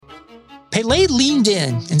Pele leaned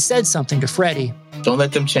in and said something to Freddie. Don't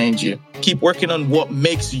let them change you. Keep working on what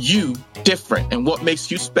makes you different and what makes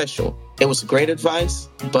you special. It was great advice,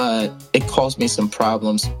 but it caused me some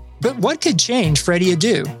problems. But what could change Freddie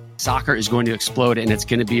Adu? Soccer is going to explode, and it's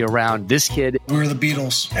going to be around this kid. We were the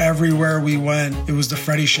Beatles. Everywhere we went, it was the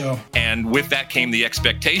Freddie Show. And with that came the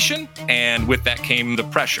expectation, and with that came the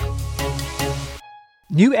pressure.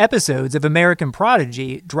 New episodes of American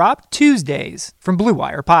Prodigy drop Tuesdays from Blue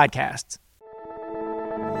Wire Podcasts.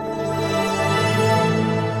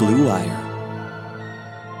 Blue Wire.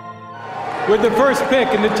 With the first pick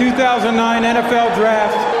in the 2009 NFL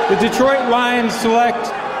Draft, the Detroit Lions select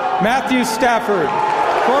Matthew Stafford,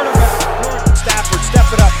 quarterback. Stafford, step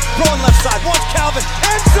it up, throwing left side, wants Calvin,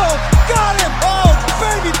 end zone, got him! Oh,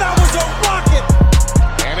 baby, that was a rocket!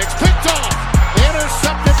 And it's picked off,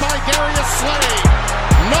 intercepted by Darius Slay.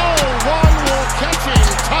 No one will catch him.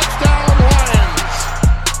 Touchdown, Lions!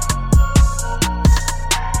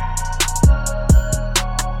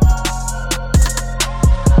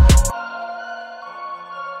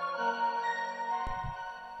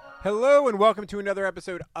 Hello and welcome to another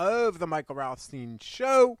episode of the Michael Rothstein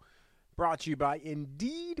Show, brought to you by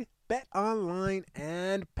Indeed, BetOnline,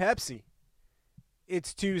 and Pepsi.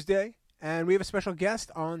 It's Tuesday, and we have a special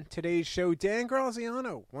guest on today's show, Dan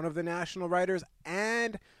Graziano, one of the national writers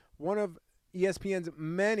and one of ESPN's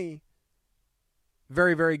many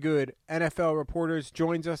very, very good NFL reporters,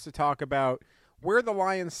 joins us to talk about where the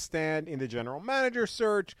Lions stand in the general manager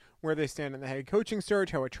search, where they stand in the head coaching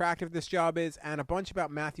search, how attractive this job is, and a bunch about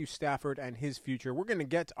Matthew Stafford and his future. We're going to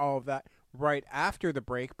get to all of that right after the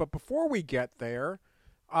break. But before we get there,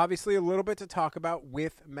 obviously a little bit to talk about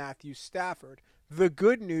with Matthew Stafford. The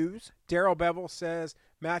good news, Darrell Bevell says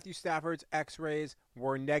Matthew Stafford's x-rays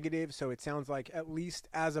were negative, so it sounds like at least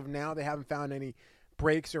as of now they haven't found any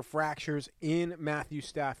breaks or fractures in Matthew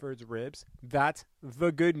Stafford's ribs. That's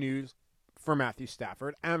the good news for Matthew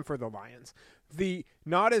Stafford and for the Lions. The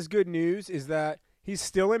not as good news is that he's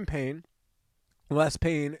still in pain. Less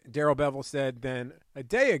pain, Darrell Bevell said, than a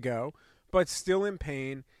day ago, but still in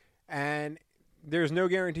pain, and there's no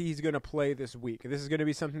guarantee he's going to play this week. This is going to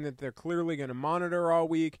be something that they're clearly going to monitor all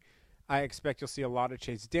week. I expect you'll see a lot of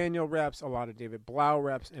Chase Daniel reps, a lot of David Blau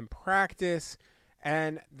reps in practice,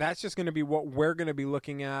 and that's just going to be what we're going to be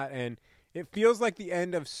looking at, and it feels like the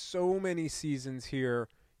end of so many seasons here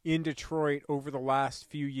in Detroit over the last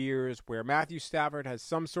few years where Matthew Stafford has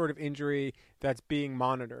some sort of injury that's being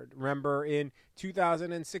monitored. Remember, in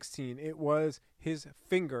 2016, it was his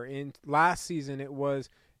finger. In last season, it was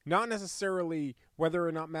not necessarily whether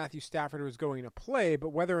or not Matthew Stafford was going to play, but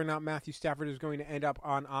whether or not Matthew Stafford was going to end up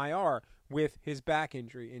on IR with his back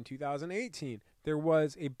injury. In 2018, there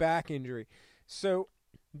was a back injury. So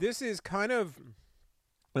this is kind of,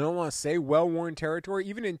 I don't want to say well-worn territory.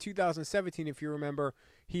 Even in 2017, if you remember,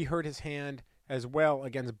 he hurt his hand as well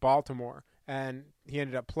against Baltimore, and he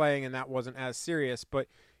ended up playing, and that wasn't as serious. But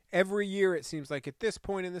every year, it seems like at this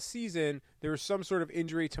point in the season, there is some sort of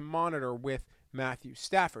injury to monitor with Matthew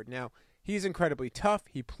Stafford. Now, he's incredibly tough.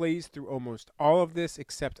 He plays through almost all of this,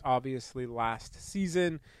 except obviously last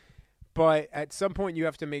season. But at some point, you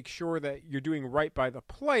have to make sure that you're doing right by the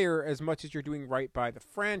player as much as you're doing right by the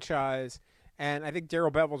franchise. And I think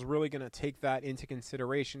Darrell Bevell's really going to take that into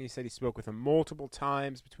consideration. He said he spoke with him multiple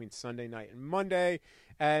times between Sunday night and Monday,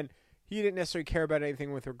 and he didn't necessarily care about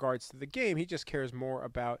anything with regards to the game. He just cares more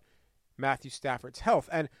about Matthew Stafford's health.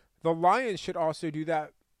 And the Lions should also do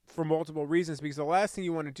that for multiple reasons, because the last thing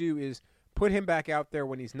you want to do is put him back out there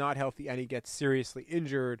when he's not healthy and he gets seriously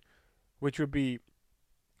injured, which would be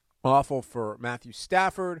awful for Matthew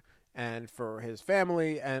Stafford and for his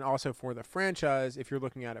family, and also for the franchise, if you're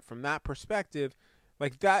looking at it from that perspective.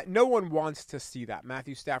 Like that, no one wants to see that.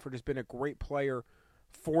 Matthew Stafford has been a great player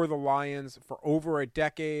for the Lions for over a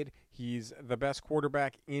decade. He's the best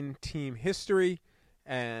quarterback in team history,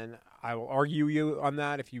 and I will argue you on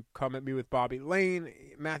that if you come at me with Bobby Lane.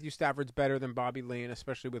 Matthew Stafford's better than Bobby Lane,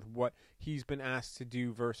 especially with what he's been asked to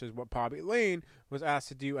do versus what Bobby Lane was asked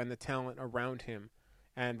to do and the talent around him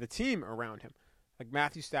and the team around him. Like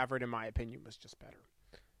Matthew Stafford, in my opinion, was just better.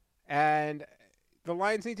 And the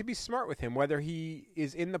Lions need to be smart with him, whether he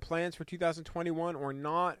is in the plans for 2021 or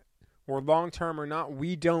not, or long-term or not.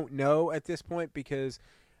 We don't know at this point, because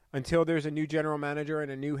until there's a new general manager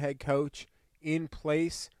and a new head coach in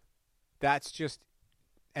place, that's just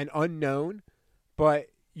an unknown. But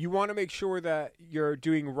you want to make sure that you're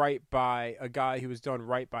doing right by a guy who has done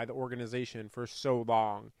right by the organization for so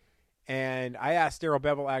long. And I asked Darrell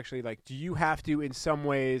Bevell, actually, like, do you have to, in some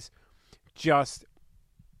ways, just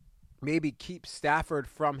maybe keep Stafford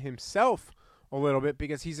from himself a little bit,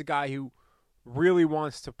 because he's a guy who really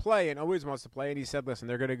wants to play and always wants to play. And he said, listen,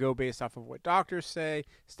 they're going to go based off of what doctors say.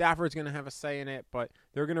 Stafford's going to have a say in it, but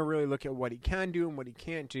they're going to really look at what he can do and what he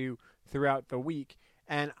can't do throughout the week.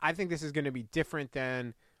 And I think this is going to be different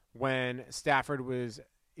than when Stafford was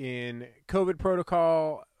in COVID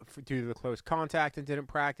protocol due to the close contact and didn't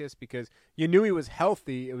practice because you knew he was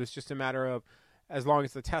healthy. It was just a matter of as long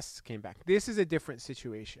as the tests came back. This is a different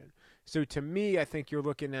situation. So to me, I think you're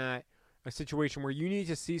looking at a situation where you need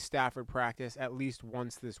to see Stafford practice at least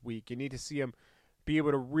once this week. You need to see him be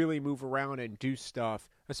able to really move around and do stuff,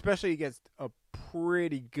 especially against a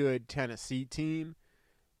pretty good Tennessee team,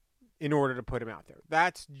 in order to put him out there.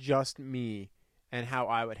 That's just me and how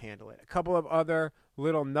I would handle it. A couple of other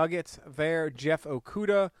little nuggets there. Jeff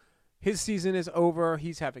Okudah, his season is over.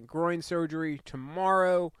 He's having groin surgery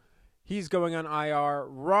tomorrow. He's going on IR.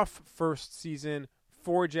 Rough first season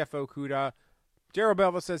for Jeff Okudah. Gerald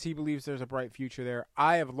Belva says he believes there's a bright future there.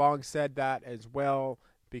 I have long said that as well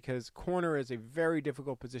because corner is a very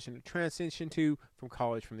difficult position to transition to from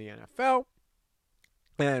college, from the NFL.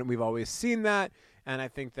 And we've always seen that. And I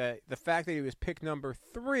think that the fact that he was picked number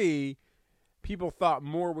 3, people thought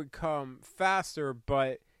more would come faster,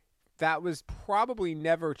 but that was probably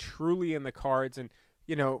never truly in the cards. And,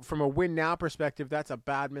 you know, from a win now perspective, that's a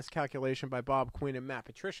bad miscalculation by Bob Quinn and Matt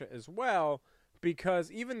Patricia as well,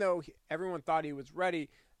 because even though everyone thought he was ready,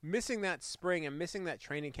 missing that spring and missing that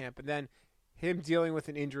training camp and then him dealing with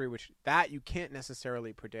an injury, which that you can't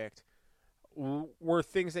necessarily predict, were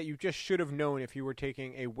things that you just should have known if you were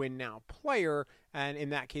taking a win now player. And in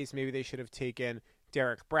that case, maybe they should have taken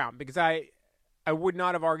Derek Brown, because I would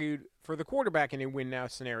not have argued for the quarterback in a win now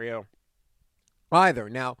scenario either.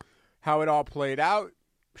 Now, how it all played out,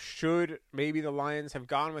 should maybe the Lions have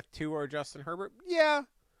gone with Tua or Justin Herbert? Yeah,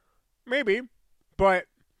 maybe. But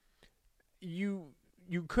you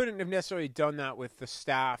couldn't have necessarily done that with the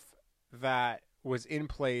staff that was in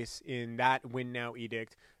place in that win now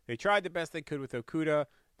edict. They tried the best they could with Okudah.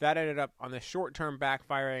 That ended up on the short term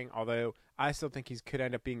backfiring, although I still think he could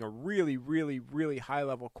end up being a really, really, really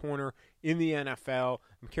high-level corner in the NFL.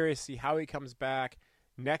 I'm curious to see how he comes back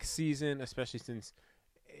next season, especially since,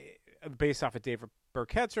 based off of Dave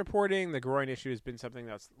Burkett's reporting, the groin issue has been something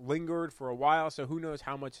that's lingered for a while, so who knows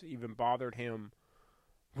how much it even bothered him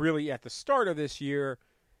really at the start of this year.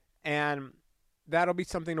 And that'll be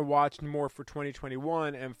something to watch more for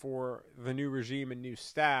 2021 and for the new regime and new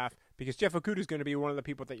staff, because Jeff Okudah is going to be one of the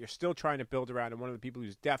people that you're still trying to build around and one of the people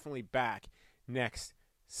who's definitely back next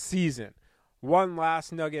season. One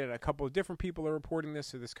last nugget, and a couple of different people are reporting this,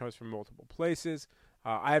 so this comes from multiple places.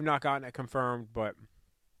 I have not gotten it confirmed, but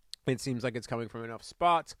it seems like it's coming from enough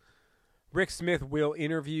spots. Rick Smith will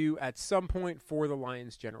interview at some point for the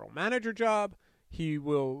Lions general manager job. He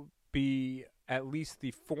will be at least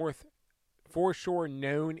the fourth for sure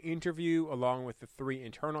known interview, along with the 3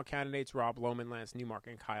 internal candidates, Rob Lohman, Lance Newmark,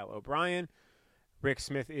 and Kyle O'Brien. Rick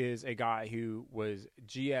Smith is a guy who was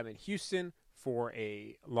GM in Houston for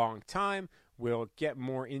a long time. We'll get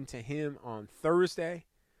more into him on Thursday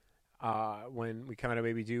when we kind of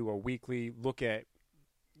maybe do a weekly look at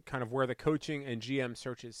kind of where the coaching and GM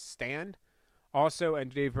searches stand. Also,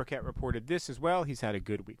 and Dave Burkett reported this as well, he's had a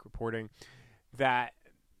good week reporting, that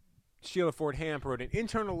Sheila Ford Hamp wrote an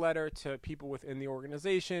internal letter to people within the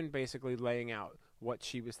organization, basically laying out what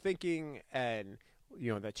she was thinking, and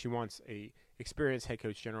that she wants a experienced head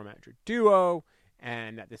coach general manager duo,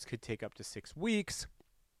 and that this could take up to 6 weeks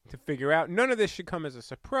to figure out. None of this should come as a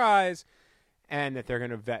surprise, and that they're going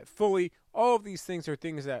to vet fully. All of these things are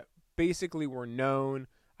things that basically were known.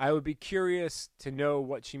 I would be curious to know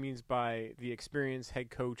what she means by the experienced head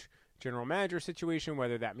coach general manager situation,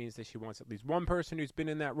 whether that means that she wants at least one person who's been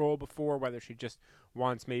in that role before, whether she just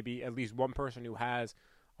wants maybe at least one person who has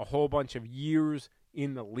a whole bunch of years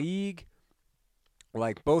in the league.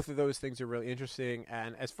 Like, both of those things are really interesting.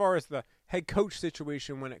 And as far as the head coach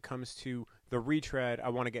situation when it comes to the retread, I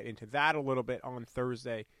want to get into that a little bit on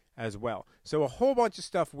Thursday as well. So a whole bunch of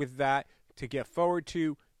stuff with that to get forward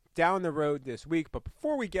to down the road this week. But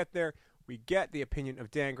before we get there, we get the opinion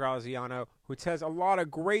of Dan Graziano, who says a lot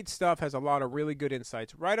of great stuff, has a lot of really good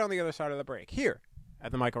insights right on the other side of the break here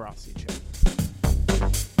at the Michael Rothstein Show.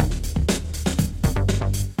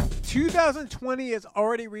 2020 has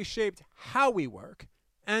already reshaped how we work,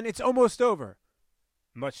 and it's almost over,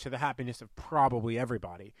 much to the happiness of probably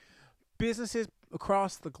everybody. Businesses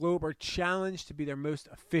across the globe are challenged to be their most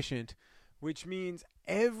efficient, which means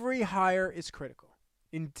every hire is critical.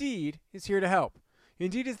 Indeed is here to help.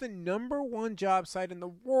 Indeed is the #1 job site in the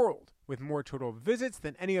world, with more total visits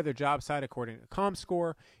than any other job site according to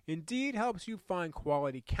ComScore. Indeed helps you find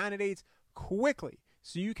quality candidates quickly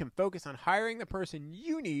so you can focus on hiring the person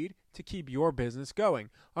you need to keep your business going.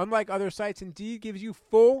 Unlike other sites, Indeed gives you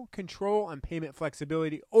full control and payment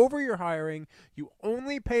flexibility over your hiring. You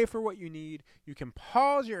only pay for what you need. You can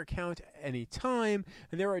pause your account at any time,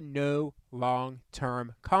 and there are no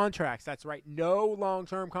long-term contracts. That's right, no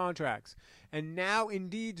long-term contracts. And now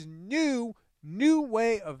Indeed's new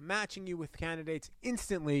way of matching you with candidates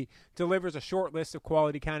instantly delivers a short list of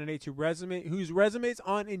quality candidates whose resumes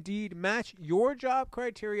on Indeed match your job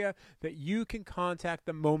criteria that you can contact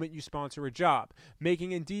the moment you sponsor a job,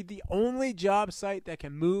 making Indeed the only job site that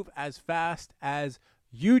can move as fast as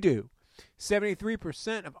you do.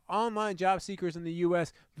 73% of online job seekers in the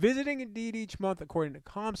U.S. visiting Indeed each month, according to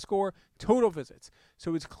ComScore total visits.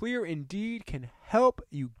 So it's clear Indeed can help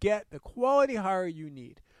you get the quality hire you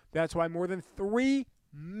need. That's why more than 3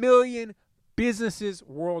 million businesses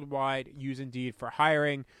worldwide use Indeed for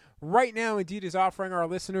hiring. Right now, Indeed is offering our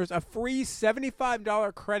listeners a free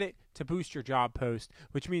 $75 credit to boost your job post,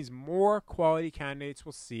 which means more quality candidates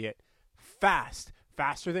will see it faster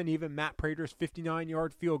than even Matt Prater's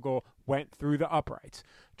 59-yard field goal went through the uprights.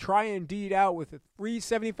 Try Indeed out with a free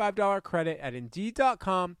 $75 credit at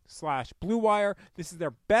Indeed.com/Blue Wire. This is their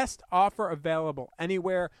best offer available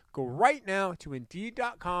anywhere. Go right now to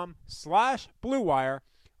Indeed.com/Blue Wire.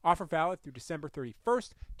 Offer valid through December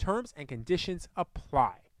 31st. Terms and conditions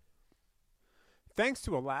apply. Thanks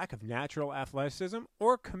to a lack of natural athleticism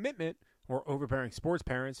or commitment, or overbearing sports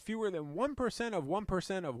parents, fewer than 1% of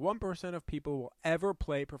 1% of 1% of people will ever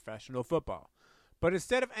play professional football. But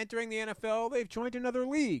instead of entering the NFL, they've joined another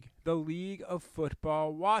league, the League of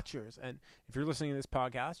Football Watchers. And if you're listening to this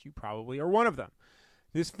podcast, you probably are one of them.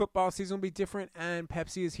 This football season will be different, and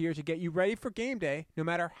Pepsi is here to get you ready for game day, no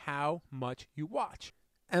matter how much you watch.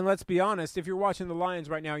 And let's be honest, if you're watching the Lions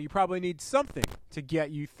right now, you probably need something to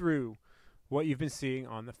get you through what you've been seeing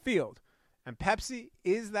on the field. And Pepsi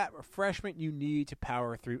is that refreshment you need to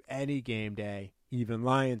power through any game day, even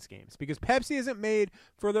Lions games. Because Pepsi isn't made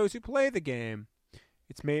for those who play the game.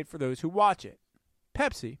 It's made for those who watch it.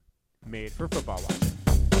 Pepsi, made for football watching.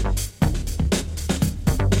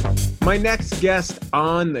 My next guest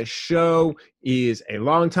on the show is a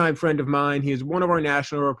longtime friend of mine. He is one of our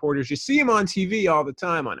national reporters. You see him on TV all the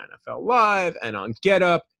time on NFL Live and on Get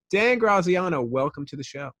Up. Dan Graziano, welcome to the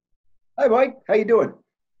show. Hi, Mike. How you doing?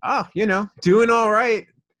 Doing all right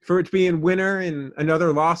for it being winter and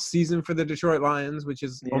another lost season for the Detroit Lions, which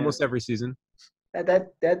is almost every season. That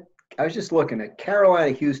I was just looking at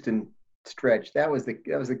Carolina-Houston stretch. That was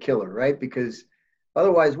the killer, right? Because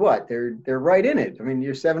otherwise, what? They're right in it. I mean,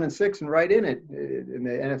 you're 7-6 and right in it in the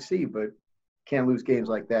NFC, but can't lose games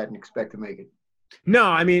like that and expect to make it. No,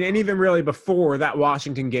 I mean, and even really before that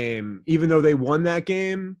Washington game, even though they won that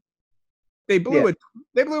game, they blew it.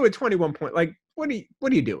 They blew a 21 point. Like, what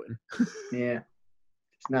are you doing? Yeah,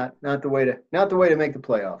 it's not the way to make the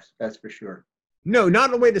playoffs. That's for sure. No, not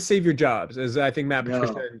the way to save your jobs, as I think Matt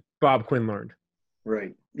Patricia and Bob Quinn learned.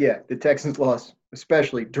 Right. Yeah, the Texans loss,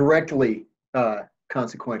 especially directly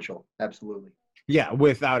consequential. Absolutely. Yeah,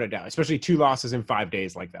 without a doubt. Especially 2 losses in 5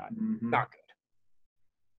 days like that. Mm-hmm. Not good.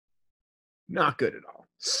 Not good at all.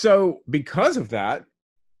 So because of that,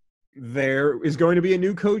 there is going to be a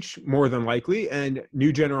new coach, more than likely, and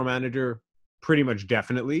new general manager, pretty much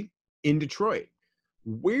definitely, in Detroit.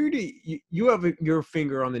 Where do you have your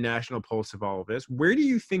finger on the national pulse of all of this? Where do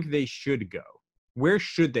you think they should go? Where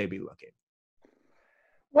should they be looking?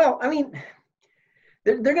 Well, I mean,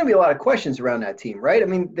 there are going to be a lot of questions around that team, right? I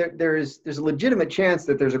mean, there's a legitimate chance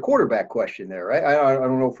that there's a quarterback question there, right? I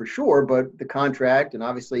don't know for sure, but the contract, and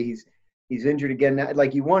obviously he's injured again.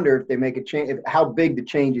 Like, you wonder if they make a change, how big the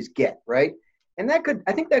changes get, right? And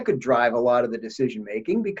I think that could drive a lot of the decision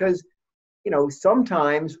making, because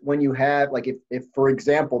sometimes when you have, like, if for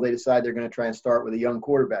example they decide they're going to try and start with a young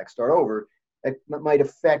quarterback, start over, that might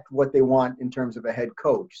affect what they want in terms of a head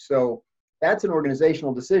coach. So that's an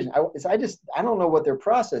organizational decision. I don't know what their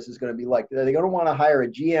process is going to be like. Are they going to want to hire a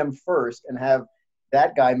GM first and have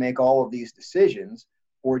that guy make all of these decisions?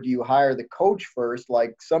 Or do you hire the coach first,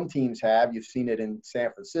 like some teams have? You've seen it in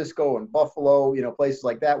San Francisco and Buffalo, places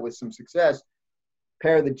like that with some success.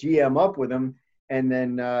 Pair the GM up with them, and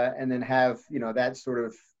then have that sort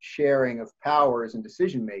of sharing of powers and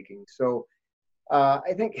decision making. So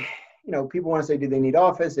I think people want to say, do they need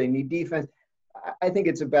offense? They need defense. I think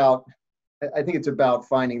it's about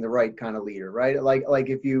finding the right kind of leader, right? Like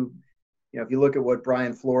if you look at what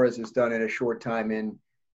Brian Flores has done in a short time in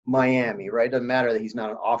Miami, right? It doesn't matter that he's not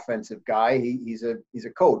an offensive guy. He's a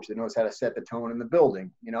coach that knows how to set the tone in the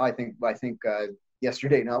building. I think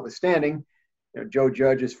yesterday notwithstanding, Joe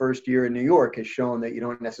Judge's first year in New York has shown that you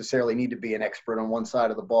don't necessarily need to be an expert on one side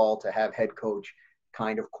of the ball to have head coach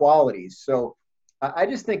kind of qualities. So I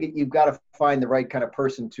just think you've got to find the right kind of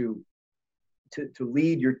person to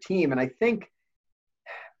lead your team. And I think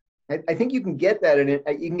you can get that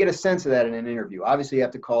you can get a sense of that in an interview. Obviously, you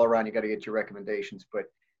have to call around. You got to get your recommendations, but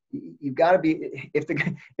you've got to be. If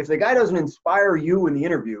the guy doesn't inspire you in the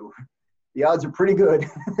interview, the odds are pretty good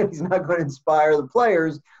he's not going to inspire the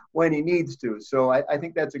players when he needs to. So I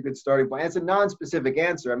think that's a good starting point. It's a non-specific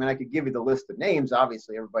answer. I mean, I could give you the list of names.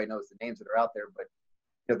 Obviously, everybody knows the names that are out there, but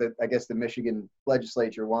I guess the Michigan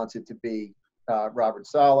legislature wants it to be Robert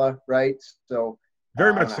Saleh, right? So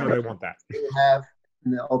very much so, they want that. They have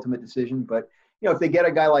in the ultimate decision, but if they get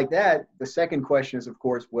a guy like that, the second question is, of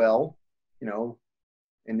course, well,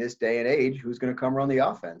 in this day and age, who's going to come run the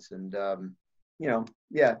offense? And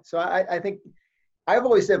yeah. So I think I've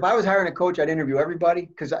always said if I was hiring a coach, I'd interview everybody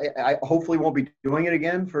because I hopefully won't be doing it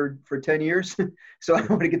again for 10 years. So I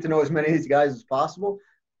want to get to know as many of these guys as possible.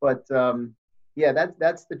 But yeah,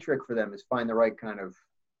 that's the trick for them is find the right kind of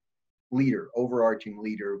leader, overarching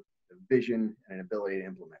leader, vision and ability to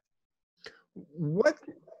implement.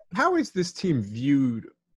 How is this team viewed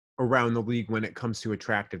around the league when it comes to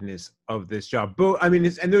attractiveness of this job?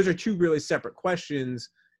 And those are two really separate questions,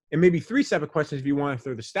 and maybe three separate questions if you want to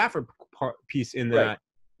throw the Stafford piece in that, right.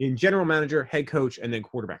 In general manager, head coach, and then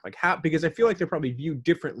quarterback. Like how? Because I feel like they're probably viewed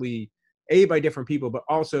differently, by different people, but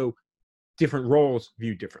also different roles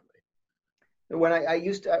viewed differently. When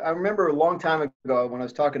I remember a long time ago when I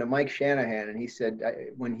was talking to Mike Shanahan, and he said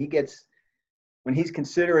when he's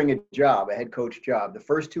considering a job, a head coach job, the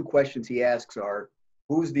first two questions he asks are,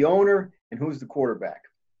 who's the owner and who's the quarterback?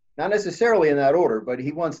 Not necessarily in that order, but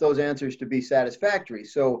he wants those answers to be satisfactory.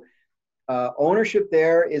 So ownership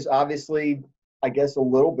there is obviously, I guess, a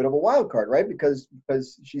little bit of a wild card, right? Because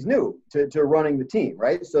she's new to running the team,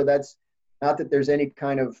 right? So that's not that there's any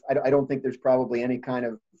kind of, I don't think there's probably any kind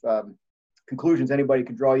of conclusions anybody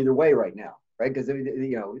can draw either way right now, right? Because,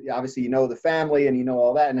 obviously the family and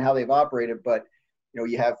all that and how they've operated, but,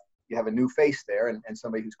 you have a new face there and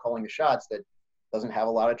somebody who's calling the shots that doesn't have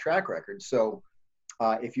a lot of track record. So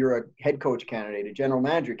if you're a head coach candidate, a general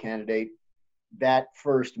manager candidate, that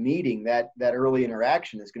first meeting, that early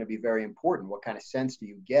interaction is going to be very important. What kind of sense do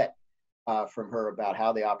you get from her about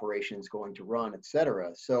how the operation is going to run, et cetera?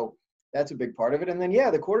 So that's a big part of it. And then,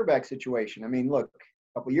 the quarterback situation. I mean, look,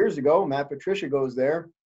 a couple of years ago, Matt Patricia goes there.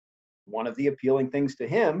 One of the appealing things to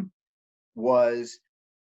him was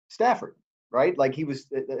Stafford, right? Like he was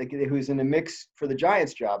in the mix for the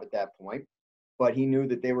Giants job at that point, but he knew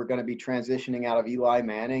that they were going to be transitioning out of Eli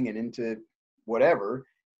Manning and into whatever.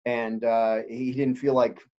 And he didn't feel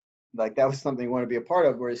like that was something he wanted to be a part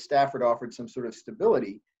of, whereas Stafford offered some sort of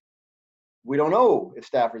stability. We don't know if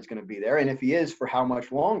Stafford's going to be there, and if he is, for how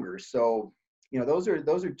much longer. So, those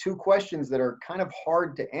are two questions that are kind of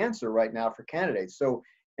hard to answer right now for candidates. So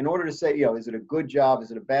in order to say, is it a good job, is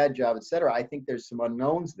it a bad job, et cetera, I think there's some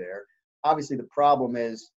unknowns there. Obviously, the problem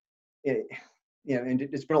is, and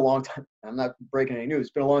it's been a long time. I'm not breaking any news.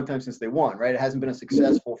 It's been a long time since they won, right? It hasn't been a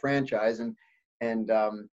successful franchise, and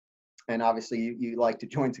obviously you like to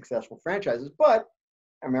join successful franchises. But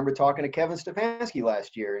I remember talking to Kevin Stefanski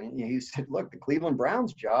last year, and he said, look, the Cleveland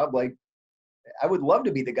Browns job, like, I would love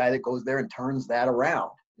to be the guy that goes there and turns that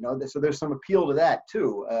around. So there's some appeal to that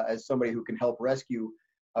too, as somebody who can help rescue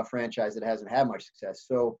a franchise that hasn't had much success.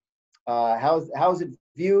 So how's it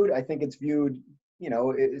viewed? I think it's viewed,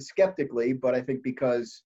 skeptically, but I think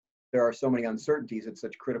because there are so many uncertainties at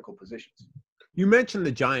such critical positions. You mentioned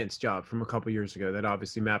the Giants job from a couple of years ago that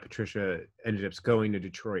obviously Matt Patricia ended up going to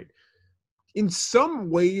Detroit. In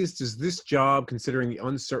some ways, does this job, considering the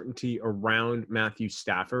uncertainty around Matthew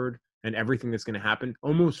Stafford and everything that's going to happen,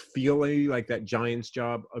 almost feel like that Giants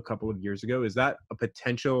job a couple of years ago? Is that a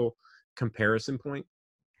potential comparison point?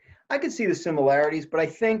 I could see the similarities, but I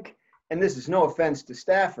think, and this is no offense to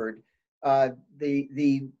Stafford,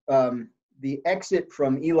 the exit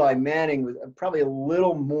from Eli Manning was probably a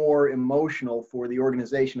little more emotional for the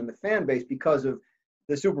organization and the fan base because of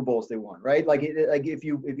the Super Bowls they won, right? Like if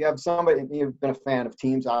you have somebody, you've been a fan of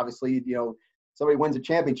teams, obviously, somebody wins a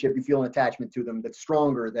championship, you feel an attachment to them that's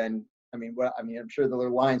stronger than, I'm sure the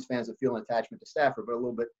Lions fans that feel an attachment to Stafford, but a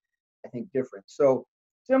little bit, I think, different. So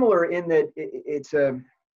similar in that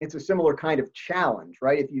it's a similar kind of challenge,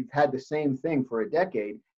 right? If you've had the same thing for a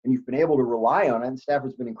decade and you've been able to rely on it, and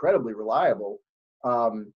Stafford's been incredibly reliable,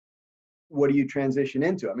 what do you transition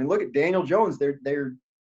into? I mean, look at Daniel Jones.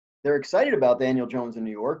 They're excited about Daniel Jones in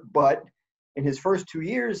New York, but in his first 2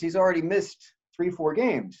 years, he's already missed 3-4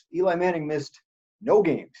 games. Eli Manning missed no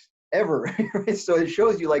games ever. So it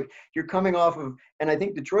shows you like you're coming off of, and I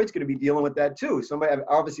think Detroit's going to be dealing with that too. Somebody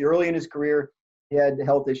obviously early in his career, he had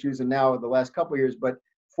health issues, and now the last couple of years. But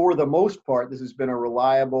for the most part, this has been a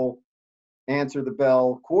reliable, answer the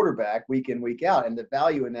bell quarterback week in, week out, and the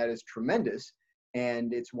value in that is tremendous.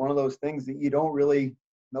 And it's one of those things that you don't really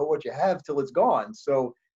know what you have till it's gone.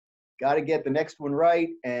 So, got to get the next one right,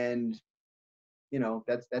 and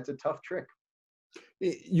that's a tough trick.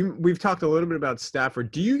 We've talked a little bit about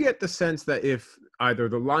Stafford. Do you get the sense that if either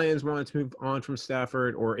the Lions wanted to move on from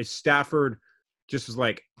Stafford, or if Stafford just was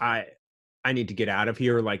like, I need to get out of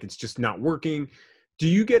here, like it's just not working, do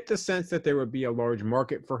you get the sense that there would be a large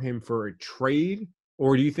market for him for a trade?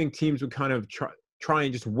 Or do you think teams would kind of try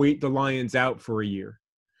and just wait the Lions out for a year?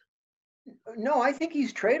 No, I think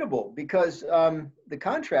he's tradable because the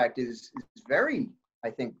contract is very, I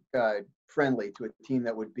think, friendly to a team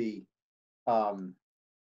that would be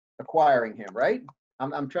acquiring him, right?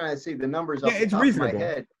 I'm trying to see the numbers off the top of my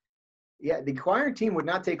head. Yeah, the acquiring team would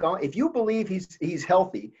not take on, if you believe he's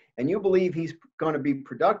healthy and you believe he's going to be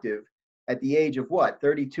productive at the age of what,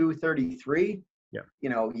 32, 33? Yeah.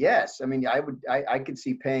 Yes. I mean, I could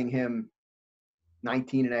see paying him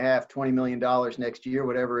 $19.5, $20 million next year,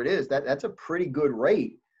 whatever it is. That's a pretty good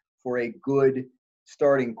rate for a good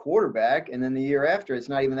starting quarterback. And then the year after, it's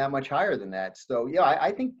not even that much higher than that. So yeah,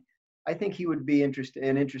 I think he would be an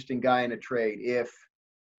interesting guy in a trade if,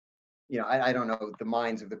 I don't know the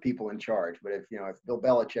minds of the people in charge, but if Bill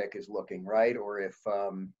Belichick is looking, right, or if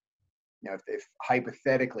if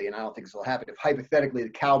hypothetically, and I don't think this will happen, if hypothetically the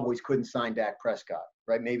Cowboys couldn't sign Dak Prescott,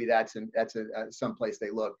 right, maybe that's someplace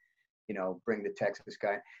they look, bring the Texas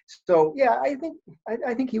guy. So yeah, I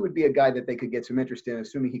think he would be a guy that they could get some interest in,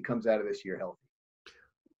 assuming he comes out of this year healthy.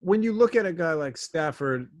 When you look at a guy like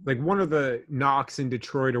Stafford, like one of the knocks in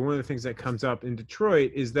Detroit, or one of the things that comes up in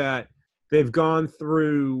Detroit, is that they've gone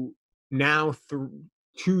through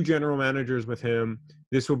two general managers with him.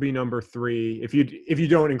 This will be number 3 if you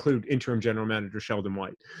don't include interim general manager Sheldon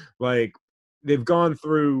White. Like, they've gone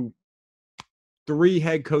through 3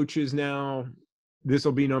 head coaches now. This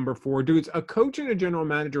will be number 4. Do a coach and a general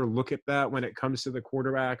manager look at that when it comes to the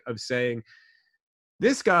quarterback, of saying,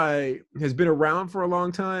 this guy has been around for a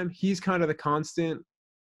long time, he's kind of the constant,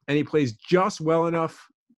 and he plays just well enough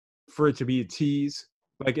for it to be a tease?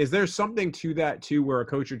 Like, is there something to that too, where a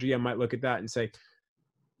coach or GM might look at that and say,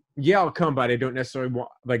 yeah, I'll come, but I don't necessarily want,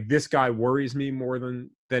 like, this guy worries me more than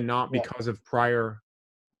not because of prior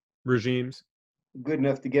regimes? Good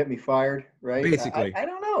enough to get me fired, right? Basically. I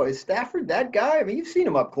don't know. Is Stafford that guy? I mean, you've seen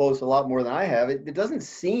him up close a lot more than I have. It doesn't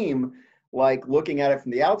seem like, looking at it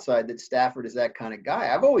from the outside, that Stafford is that kind of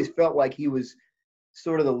guy. I've always felt like he was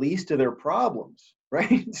sort of the least of their problems,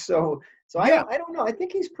 right? So yeah. I don't know. I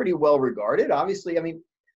think he's pretty well regarded. Obviously, I mean,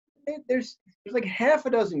 there's like half a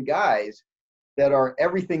dozen guys that are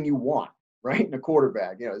everything you want, right, in a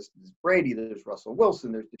quarterback. There's Brady, there's Russell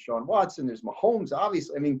Wilson, there's Deshaun Watson, there's Mahomes,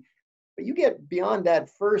 obviously. I mean, but you get beyond that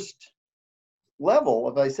first level,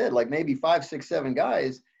 as I said, like maybe 5, 6, 7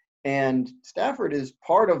 guys, and Stafford is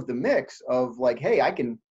part of the mix of, like, hey, I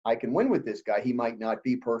can win with this guy. He might not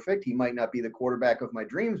be perfect. He might not be the quarterback of my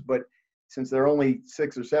dreams, but since there are only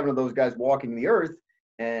 6 or 7 of those guys walking the earth,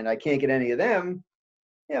 and I can't get any of them,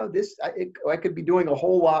 I could be doing a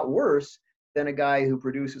whole lot worse than a guy who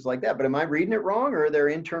produces like that. But am I reading it wrong, or are there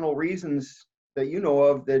internal reasons that you know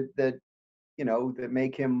of that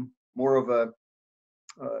make him more of a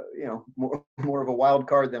more of a wild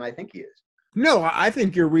card than I think he is? No, I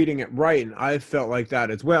think you're reading it right, and I felt like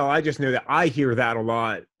that as well. I just know that I hear that a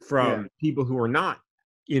lot from people who are not,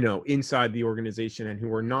 inside the organization, and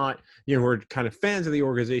who are not, who are kind of fans of the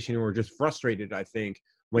organization, who are just frustrated, I think,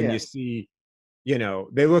 when you see,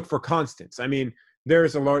 they look for constants. I mean, there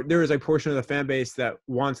is a portion of the fan base that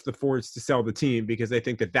wants the Fords to sell the team because they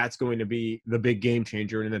think that that's going to be the big game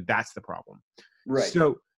changer, and that that's the problem. Right.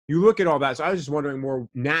 So you look at all that. So I was just wondering more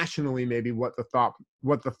nationally, maybe what the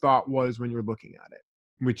thought was when you're looking at it,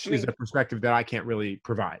 which is a perspective that I can't really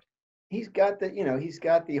provide. He's got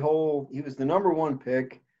the whole, he was the number 1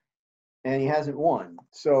 pick and he hasn't won.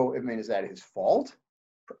 So, I mean, is that his fault?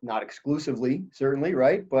 Not exclusively, certainly,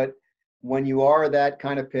 right? But when you are that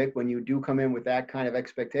kind of pick, when you do come in with that kind of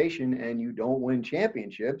expectation and you don't win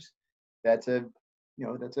championships, that's a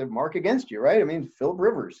mark against you, right? I mean, Philip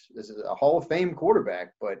Rivers is a Hall of Fame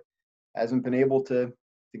quarterback, but hasn't been able to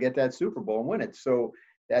get that Super Bowl and win it. So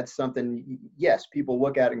that's something, yes, people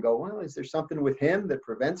look at and go, well, is there something with him that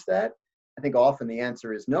prevents that? I think often the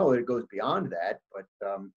answer is no, it goes beyond that. But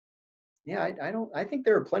I think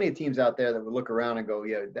there are plenty of teams out there that would look around and go,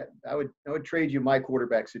 yeah, I would trade you my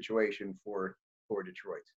quarterback situation for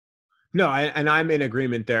Detroit. No, and I'm in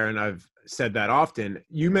agreement there, and I've said that often.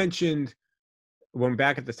 You mentioned when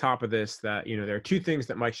back at the top of this, that, there are two things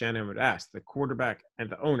that Mike Shanahan would ask: the quarterback and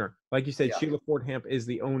the owner. Like you said, Yeah. Sheila Ford-Hamp is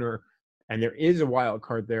the owner, and there is a wild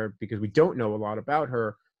card there because we don't know a lot about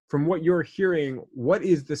her. From what you're hearing, what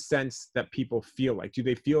is the sense that people feel like? Do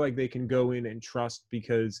they feel like they can go in and trust?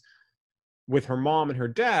 Because with her mom and her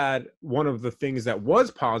dad, one of the things that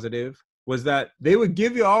was positive was that they would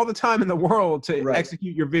give you all the time in the world to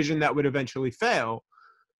execute your vision that would eventually fail.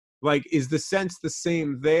 Like, is the sense the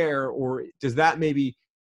same there, or does that maybe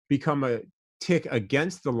become a tick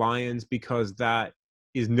against the Lions because that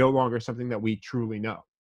is no longer something that we truly know?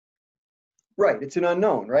 Right. It's an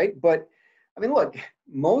unknown, right? But, I mean, look,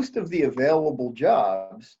 most of the available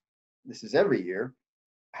jobs, this is every year,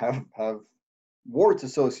 have warts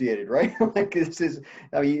associated, right? Like,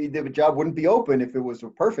 the job wouldn't be open if it was a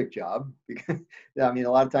perfect job, because a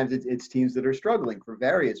lot of times it's teams that are struggling for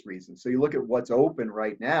various reasons. So you look at what's open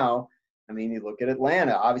right now. You look at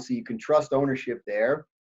Atlanta. Obviously, you can trust ownership there.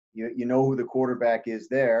 You know who the quarterback is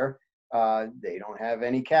there. They don't have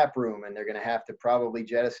any cap room, and they're going to have to probably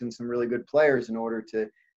jettison some really good players in order to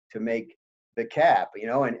make the cap.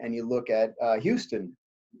 And you look at Houston.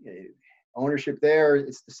 Ownership there,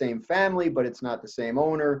 it's the same family, but it's not the same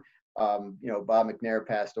owner. Bob McNair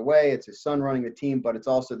passed away. It's his son running the team, but it's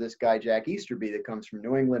also this guy, Jack Easterby, that comes from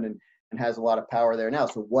New England and has a lot of power there now.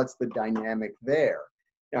 So what's the dynamic there?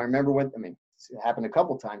 I remember it happened a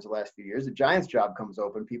couple times the last few years. The Giants job comes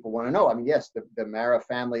open. People want to know. Yes, the Mara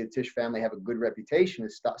family, the Tisch family have a good reputation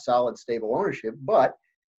as solid, stable ownership, but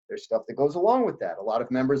there's stuff that goes along with that. A lot of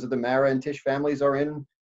members of the Mara and Tisch families are in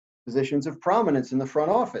positions of prominence in the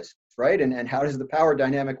front office, right? And how does the power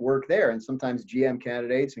dynamic work there? And sometimes GM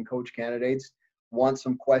candidates and coach candidates want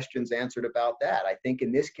some questions answered about that. I think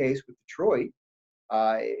in this case with Detroit,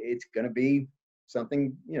 it's going to be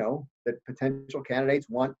something, that potential candidates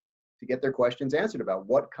want to get their questions answered about.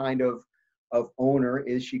 What kind of owner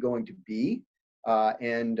is she going to be?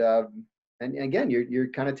 And again, you're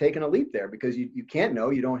kind of taking a leap there because you can't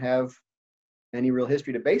know. You don't have any real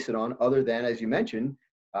history to base it on other than, as you mentioned,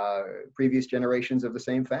 previous generations of the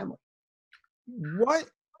same family.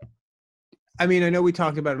 I know we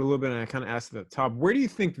talked about it a little bit, and I kind of asked at the top, where do you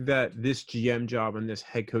think that this GM job and this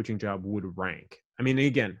head coaching job would rank?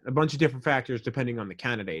 Again, a bunch of different factors depending on the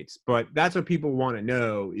candidates, but that's what people want to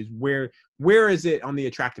know is where is it on the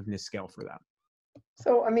attractiveness scale for them?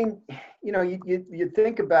 So, you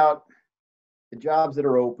think about the jobs that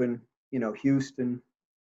are open, Houston,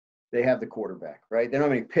 they have the quarterback, right? They don't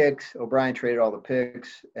have any picks. O'Brien traded all the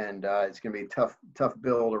picks, and it's going to be a tough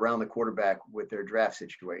build around the quarterback with their draft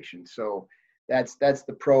situation. So that's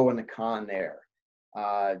the pro and the con there.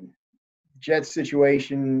 Jets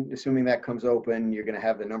situation, assuming that comes open, you're going to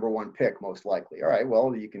have the number one pick most likely. All right,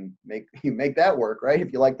 well, you can make that work, right?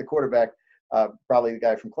 If you like the quarterback, probably the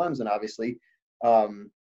guy from Clemson, obviously.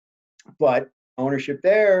 But ownership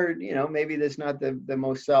there, maybe there's not the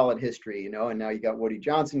most solid history, and now you got Woody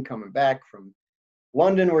Johnson coming back from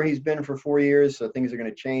London where he's been for 4 years. So things are going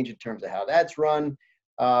to change in terms of how that's run.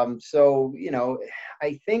 So,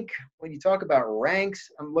 I think when you talk about ranks,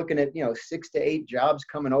 I'm looking at, 6 to 8 jobs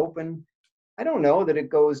coming open. I don't know that it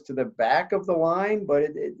goes to the back of the line, but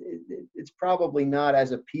it's probably not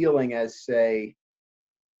as appealing as, say,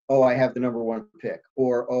 oh, I have the number one pick,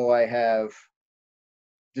 or, oh, I have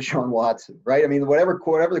Deshaun Watson, right? Whatever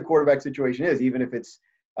the quarterback situation is, even if it's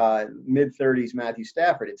mid-30s Matthew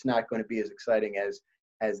Stafford, it's not going to be as exciting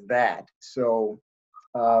as that. So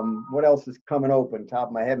what else is coming open? Top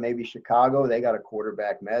of my head, maybe Chicago. They got a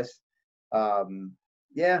quarterback mess. I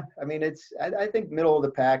think middle of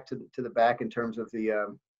the pack to the back in terms of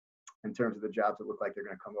the jobs that look like they're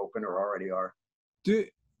going to come open or already are.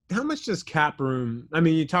 How much does cap room?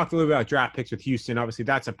 You talked a little bit about draft picks with Houston. Obviously,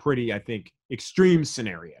 that's a pretty, I think, extreme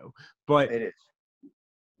scenario. But it is.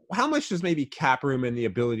 How much does maybe cap room and the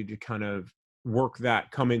ability to kind of work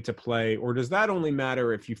that come into play, or does that only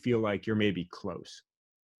matter if you feel like you're maybe close?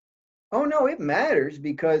 Oh, no, it matters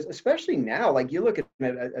because especially now, like you look at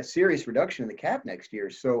a serious reduction in the cap next year.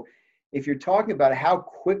 So if you're talking about how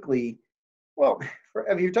quickly,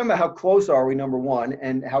 if you're talking about how close are we, number one,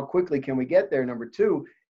 and how quickly can we get there, number two,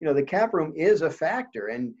 the cap room is a factor.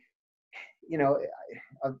 And,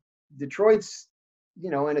 Detroit's,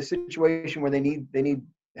 in a situation where they need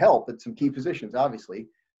help at some key positions, obviously,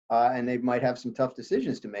 and they might have some tough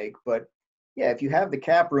decisions to make. But yeah, if you have the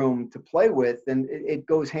cap room to play with, then it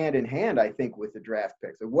goes hand in hand, I think, with the draft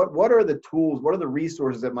picks. What are the tools? What are the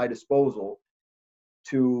resources at my disposal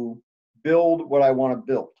to build what I want to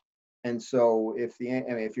build? And so if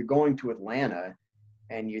you're going to Atlanta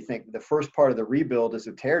and you think the first part of the rebuild is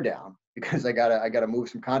a tear down because I gotta move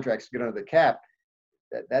some contracts to get under the cap,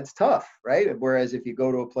 that's tough, right? Whereas if you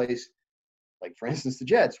go to a place like, for instance, the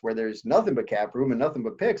Jets, where there's nothing but cap room and nothing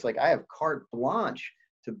but picks, like I have carte blanche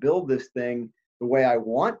to build this thing the way I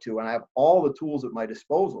want to, and I have all the tools at my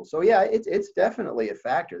disposal. So yeah, it's definitely a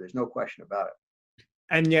factor. There's no question about it.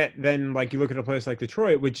 And yet then, like, you look at a place like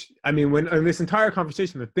Detroit, which, I mean, when in this entire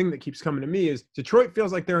conversation, the thing that keeps coming to me is Detroit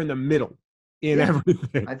feels like they're in the middle in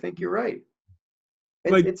everything. I think you're right.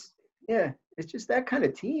 Like, It's just that kind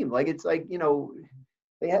of team. Like, it's like,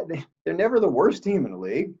 they're never the worst team in the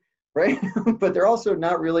league, right? But they're also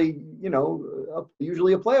not really,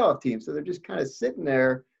 usually a playoff team. So they're just kind of sitting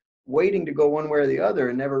there waiting to go one way or the other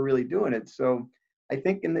and never really doing it. So I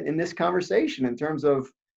think in this conversation, in terms of,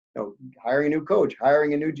 hiring a new coach,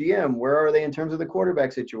 hiring a new GM, where are they in terms of the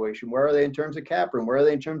quarterback situation? Where are they in terms of cap room? Where are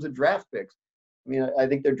they in terms of draft picks? I mean, I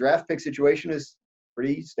think their draft pick situation is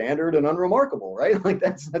pretty standard and unremarkable, right? Like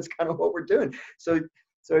that's kind of what we're doing. So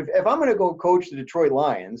if I'm going to go coach the Detroit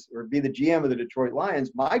Lions or be the GM of the Detroit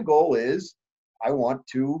Lions, my goal is I want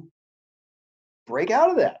to break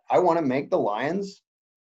out of that. I want to make the Lions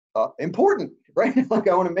important, right? Like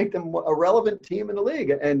I want to make them a relevant team in the league.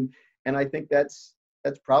 And I think that's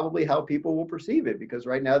probably how people will perceive it, because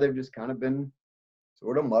right now they've just kind of been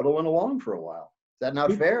sort of muddling along for a while. Is that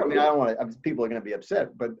not fair? I mean, I don't want to, people are going to be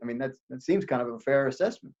upset, but I mean, that seems kind of a fair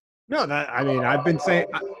assessment. No, I've been saying,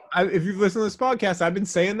 if you've listened to this podcast, I've been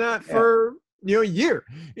saying that for, a year.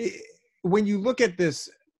 When you look at this,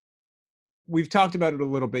 we've talked about it a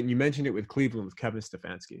little bit, and you mentioned it with Cleveland with Kevin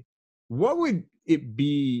Stefanski. What would it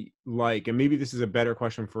be like, and maybe this is a better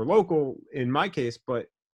question for local in my case, but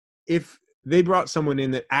if they brought someone in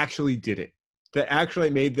that actually did it, that actually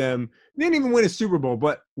made them, they didn't even win a Super Bowl,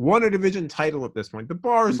 but won a division title at this point. The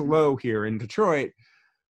bar is low here in Detroit.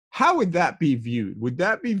 How would that be viewed? Would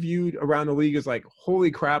that be viewed around the league as like, holy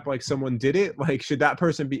crap, like someone did it? Like, should that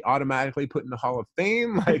person be automatically put in the Hall of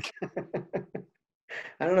Fame? Like,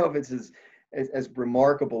 I don't know if it's as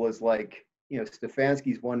remarkable as like,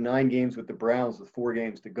 Stefanski's won 9 games with the Browns with 4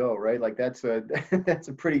 games to go, right? Like that's a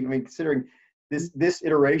pretty, I mean, considering this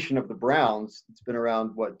iteration of the Browns, it's been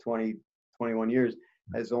around 20, 21 years,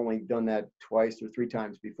 has only done that twice or 3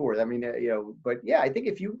 times before. I mean, but yeah, I think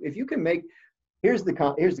if you can make, here's the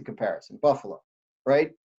comparison, Buffalo,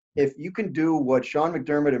 right? If you can do what Sean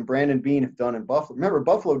McDermott and Brandon Beane have done in Buffalo, remember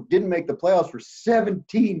Buffalo didn't make the playoffs for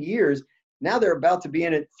 17 years. Now they're about to be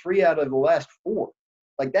in it 3 out of the last 4.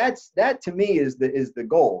 Like that to me is the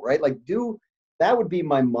goal, right? Like that would be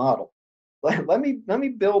my model. Let me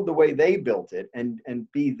build the way they built it and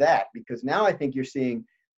be that, because now I think you're seeing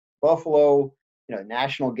Buffalo,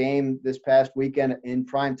 national game this past weekend in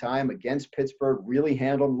prime time against Pittsburgh, really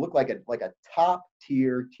handled, looked like a top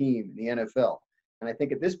tier team in the NFL. And I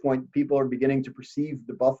think at this point, people are beginning to perceive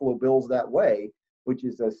the Buffalo Bills that way, which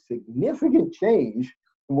is a significant change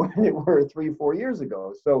from when it were 3-4 years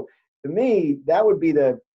ago. So to me, that would be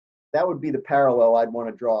the parallel I'd want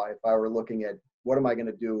to draw if I were looking at what am I going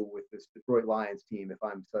to do with this Detroit Lions team if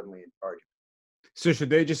I'm suddenly in charge. So should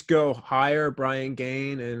they just go hire Brian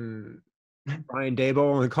Gaine and Brian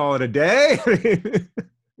Daboll and call it a day?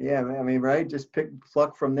 Yeah, I mean, right? Just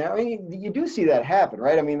pluck from there. I mean, you do see that happen,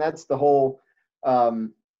 right? I mean, that's the whole, Bob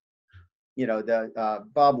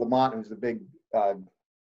Lamont, who's the big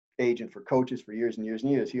agent for coaches for years and years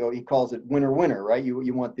and years. He calls it winner, right?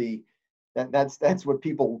 You want that's what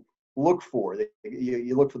people look for.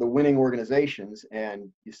 You look for the winning organizations, and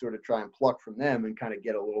you sort of try and pluck from them and kind of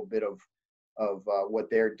get a little bit of what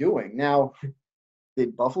they're doing. Now,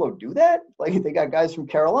 did Buffalo do that? Like, they got guys from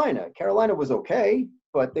Carolina. Carolina was okay,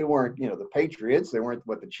 but they weren't, the Patriots. They weren't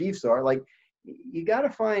what the Chiefs are. Like, you got to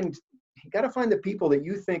find the people that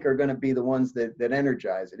you think are going to be the ones that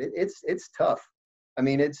energize it. It's tough. I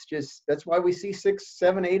mean, it's just, that's why we see 6,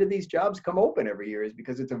 7, 8 of these jobs come open every year, is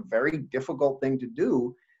because it's a very difficult thing to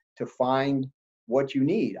do, to find what you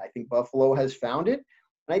need. I think Buffalo has found it.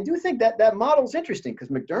 And I do think that model's interesting, because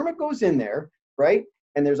McDermott goes in there, right?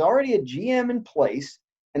 And there's already a GM in place.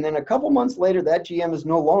 And then a couple months later, that GM is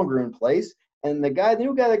no longer in place. And the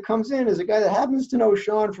new guy that comes in is a guy that happens to know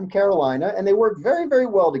Sean from Carolina. And they work very, very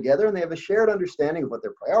well together. And they have a shared understanding of what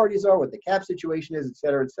their priorities are, what the cap situation is, et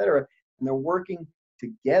cetera, et cetera. And they're working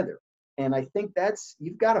together. And I think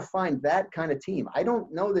you've got to find that kind of team. I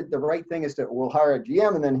don't know that the right thing is we'll hire a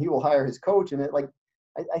GM and then he will hire his coach. And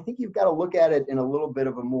I think you've got to look at it in a little bit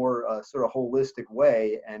of a more sort of holistic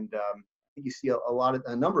way. And I think you see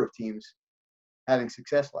a number of teams having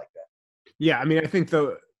success like that. Yeah, I mean, I think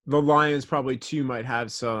the Lions probably too might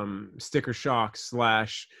have some sticker shock /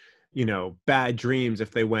 bad dreams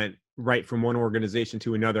if they went right from one organization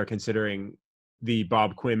to another, considering the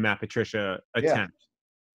Bob Quinn, Matt Patricia attempt.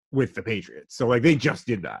 with the Patriots. So like they just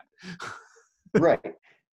did that. Right.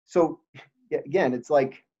 So again, it's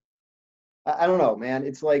like, I don't know, man.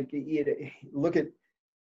 It's like, look at,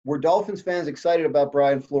 were Dolphins fans excited about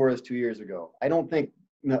Brian Flores 2 years ago? I don't think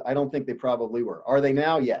they probably were. Are they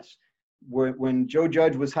now? Yes. When Joe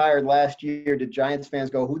Judge was hired last year, did Giants fans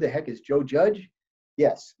go, who the heck is Joe Judge?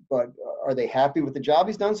 Yes. But are they happy with the job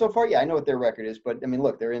he's done so far? Yeah, I know what their record is, but I mean,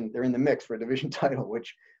 look, they're in the mix for a division title,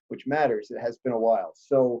 which matters. It has been a while.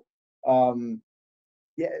 So,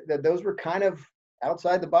 those were kind of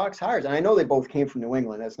outside the box hires. And I know they both came from New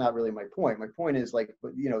England. That's not really my point. My point is, like,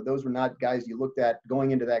 those were not guys you looked at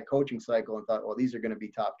going into that coaching cycle and thought, well, these are going to be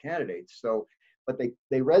top candidates. So, but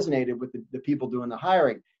they resonated with the people doing the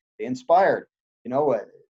hiring. They inspired,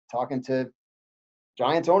 talking to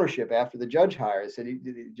Giants ownership after the Judge hire. Said he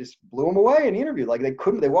just blew them away in the interview. Like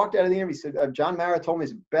they walked out of the interview, said, John Mara told me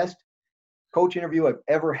it's the best coach interview I've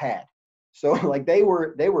ever had. So like they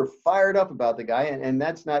were fired up about the guy, and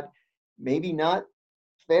that's maybe not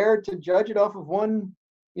fair to judge it off of one,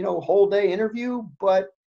 whole day interview. But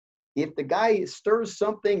if the guy stirs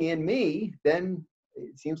something in me, then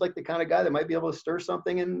it seems like the kind of guy that might be able to stir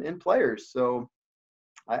something in players. So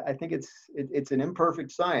I think it's an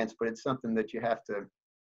imperfect science, but it's something that you have to,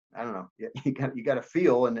 I don't know, you got to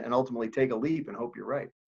feel and ultimately take a leap and hope you're right.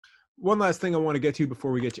 One last thing I want to get to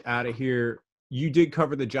before we get you out of here. You did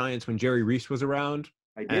cover the Giants when Jerry Reese was around.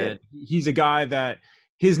 I did. And he's a guy that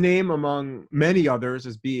his name, among many others,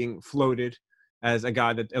 is being floated as a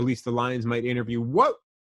guy that at least the Lions might interview. What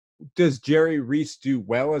does Jerry Reese do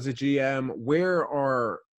well as a GM? Where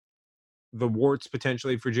are the warts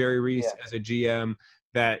potentially for Jerry Reese as a GM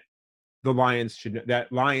that the Lions the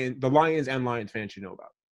Lions and Lions fans should know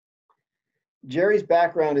about? Jerry's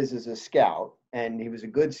background is as a scout, and he was a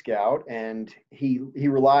good scout, and he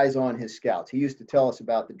relies on his scouts. He used to tell us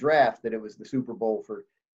about the draft, that it was the Super Bowl for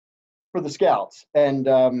the scouts. And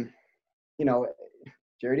Jerry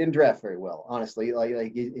didn't draft very well, honestly.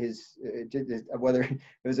 Like his whether it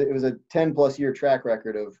was a 10+ year track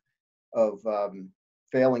record of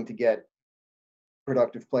failing to get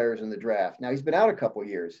productive players in the draft. Now he's been out a couple of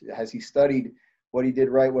years. Has he studied what he did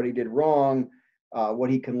right, what he did wrong,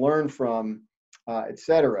 what he can learn from, et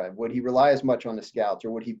cetera? Would he rely as much on the scouts,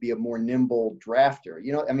 or would he be a more nimble drafter?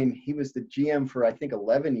 He was the GM for, I think,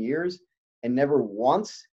 11 years and never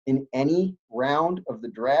once in any round of the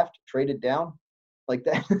draft traded down. Like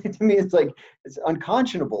that, to me, it's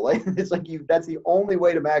unconscionable. It's like that's the only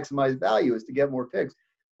way to maximize value, is to get more picks.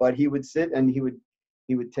 But he would sit and he would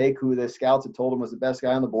take who the scouts had told him was the best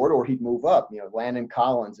guy on the board, or he'd move up. Landon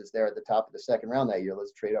Collins is there at the top of the second round that year.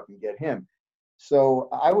 Let's trade up and get him. So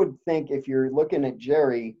I would think if you're looking at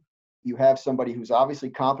Jerry, you have somebody who's obviously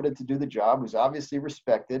competent to do the job, who's obviously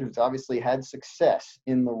respected, who's obviously had success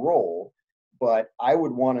in the role. But I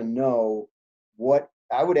would want to know what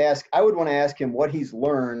I would want to ask him what he's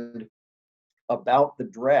learned about the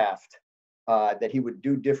draft that he would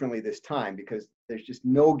do differently this time, because there's just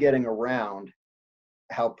no getting around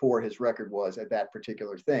how poor his record was at that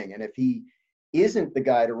particular thing. And if he isn't the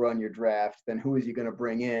guy to run your draft, then who is he going to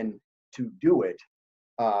bring in to do it?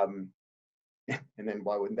 And then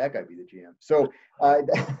why wouldn't that guy be the GM? So I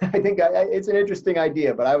think it's an interesting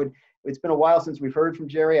idea, but it's been a while since we've heard from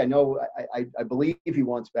Jerry. I know, I believe he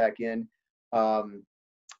wants back in,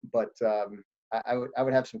 but I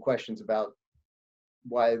would have some questions about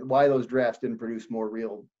why those drafts didn't produce more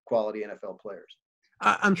real quality NFL players.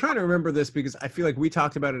 I'm trying to remember this because I feel like we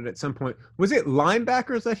talked about it at some point. Was it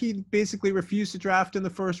linebackers that he basically refused to draft in the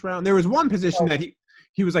first round? There was one position that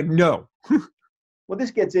he was like, no. Well, this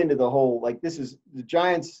gets into the whole, the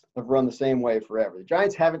Giants have run the same way forever. The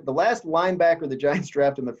Giants the last linebacker the Giants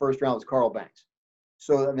drafted in the first round was Carl Banks.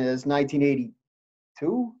 So, it's 1982,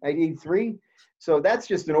 1983. So that's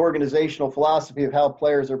just an organizational philosophy of how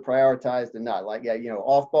players are prioritized and not.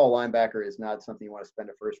 Off-ball linebacker is not something you want to spend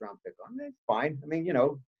a first-round pick on. It's fine.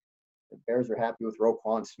 The Bears are happy with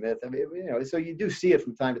Roquan Smith. So you do see it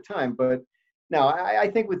from time to time. But now I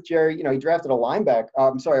think with Jerry, he drafted a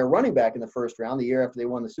running back in the first round the year after they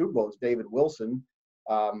won the Super Bowl. It was David Wilson,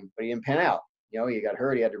 but he didn't pan out. He got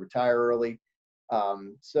hurt. He had to retire early.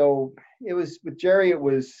 So it was with Jerry. It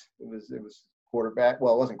was quarterback.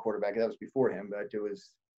 Well, it wasn't quarterback. That was before him, but it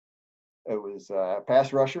was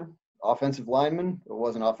pass rusher, offensive lineman. It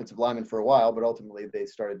wasn't offensive lineman for a while, but ultimately they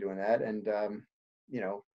started doing that. And,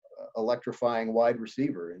 electrifying wide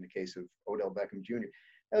receiver in the case of Odell Beckham Jr.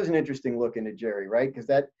 That was an interesting look into Jerry, right? Because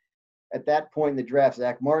at that point in the draft,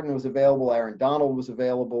 Zach Martin was available. Aaron Donald was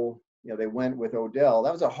available. They went with Odell.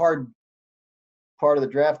 That was a hard part of the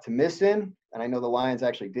draft to miss in. And I know the Lions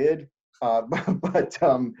actually did. But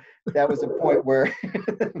that was a point where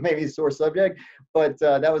maybe sore subject, but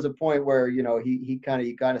that was a point where, he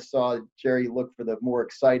kind of saw Jerry look for the more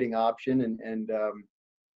exciting option. And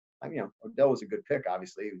Odell was a good pick,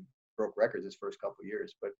 obviously. He broke records his first couple of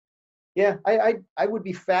years. But yeah, I would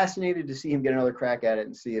be fascinated to see him get another crack at it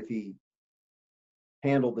and see if he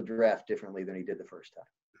handled the draft differently than he did the first time.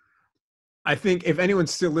 I think if anyone's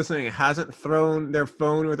still listening and hasn't thrown their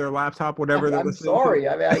phone or their laptop, whatever they're listening sorry.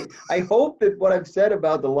 to. I mean, I hope that what I've said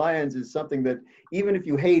about the Lions is something that, even if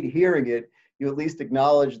you hate hearing it, you at least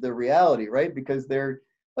acknowledge the reality, right? Because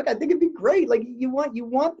I think it'd be great. Like, you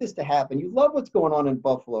want this to happen. You love what's going on in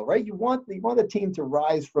Buffalo, right? You want the team to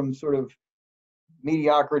rise from sort of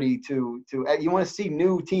mediocrity to you want to see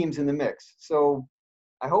new teams in the mix. So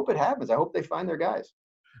I hope it happens. I hope they find their guys.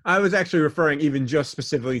 I was actually referring even just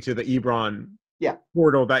specifically to the Ebron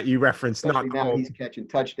portal that you referenced. Especially now he's catching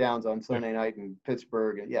touchdowns on Sunday night in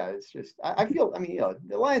Pittsburgh. And it's just, I feel,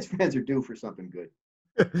 the Lions fans are due for something good.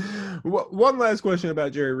 One last question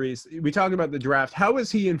about Jerry Reese. We talked about the draft. How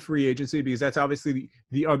is he in free agency? Because that's obviously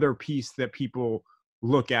the other piece that people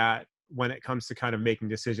look at when it comes to kind of making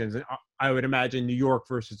decisions. And I would imagine New York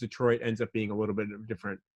versus Detroit ends up being a little bit of a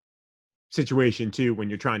different situation too when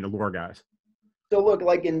you're trying to lure guys. So look,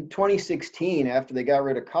 like in 2016, after they got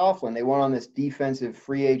rid of Coughlin, they went on this defensive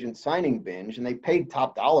free agent signing binge, and they paid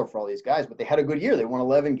top dollar for all these guys, but they had a good year. They won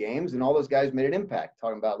 11 games, and all those guys made an impact.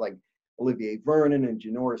 Talking about like Olivier Vernon and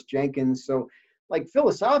Janoris Jenkins. So, like,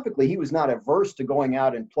 philosophically, he was not averse to going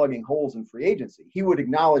out and plugging holes in free agency. He would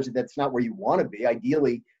acknowledge that that's not where you want to be.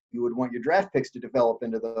 Ideally, you would want your draft picks to develop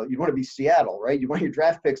into you'd want to be Seattle, right? You want your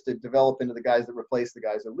draft picks to develop into the guys that replace the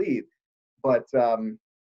guys that leave. But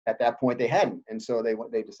at that point, they hadn't, and so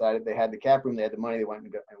they decided they had the cap room, they had the money, they went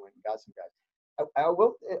and got some guys. I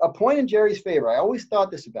will a point in Jerry's favor. I always thought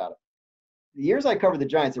this about it. The years I covered the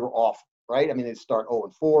Giants, they were awful, right? I mean, they'd start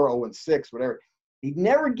 0-4, 0-6, whatever. He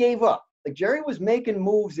never gave up. Like, Jerry was making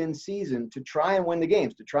moves in season to try and win the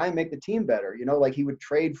games, to try and make the team better. Like he would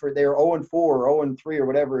trade for their 0-4 or 0-3 or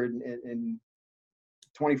whatever in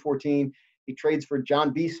 2014. He trades for John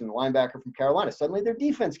Beeson, the linebacker from Carolina. Suddenly their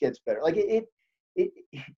defense gets better. Like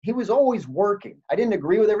he was always working. I didn't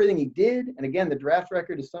agree with everything he did. And again, the draft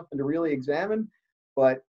record is something to really examine.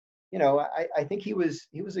 But, I think he was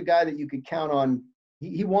a guy that you could count on.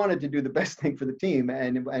 He wanted to do the best thing for the team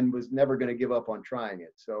and was never going to give up on trying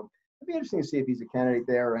it. So it'd be interesting to see if he's a candidate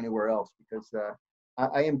there or anywhere else, because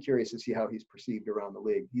I am curious to see how he's perceived around the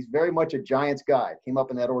league. He's very much a Giants guy. Came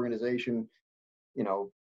up in that organization,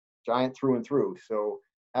 Giant through and through. So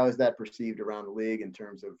how is that perceived around the league in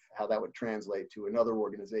terms of how that would translate to another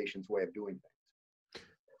organization's way of doing things?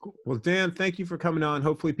 Cool. Well, Dan, thank you for coming on.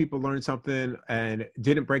 Hopefully people learned something and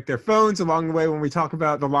didn't break their phones along the way when we talk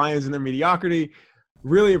about the Lions and their mediocrity.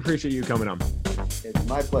 Really appreciate you coming on. It's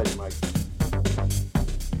my pleasure, Mike.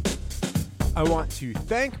 I want to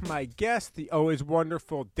thank my guest, the always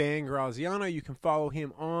wonderful Dan Graziano. You can follow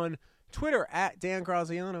him on Twitter at Dan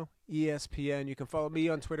Graziano, ESPN. You can follow me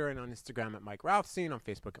on Twitter and on Instagram at Mike Rothstein, on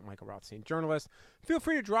Facebook at Michael Rothstein Journalist. Feel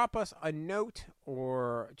free to drop us a note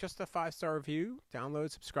or just a 5-star review.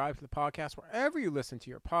 Download, subscribe to the podcast wherever you listen to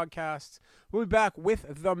your podcasts. We'll be back with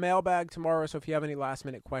the mailbag tomorrow, so if you have any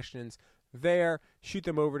last-minute questions there, shoot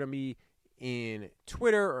them over to me in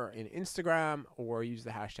Twitter or in Instagram, or use the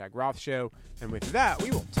hashtag RothShow. And with that,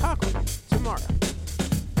 we will talk with you tomorrow.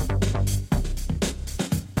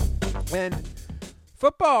 And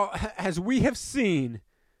football, as we have seen,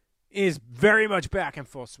 is very much back in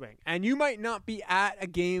full swing. And you might not be at a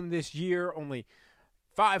game this year. Only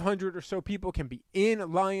 500 or so people can be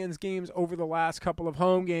in Lions games over the last couple of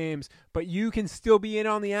home games, but you can still be in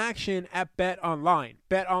on the action at BetOnline.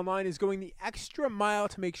 BetOnline is going the extra mile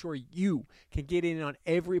to make sure you can get in on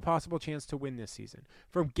every possible chance to win this season.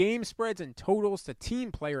 From game spreads and totals to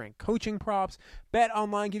team player and coaching props,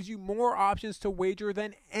 BetOnline gives you more options to wager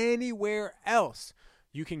than anywhere else.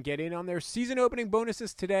 You can get in on their season opening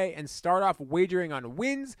bonuses today and start off wagering on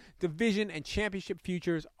wins, division, and championship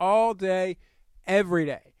futures all day, every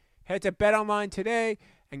day. Head to BetOnline today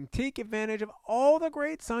and take advantage of all the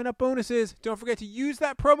great sign-up bonuses. Don't forget to use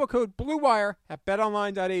that promo code BlueWire at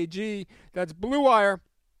betonline.ag. That's BlueWire,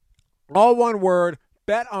 all one word.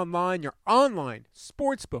 BetOnline, your online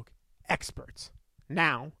sportsbook experts.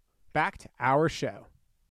 Now, back to our show.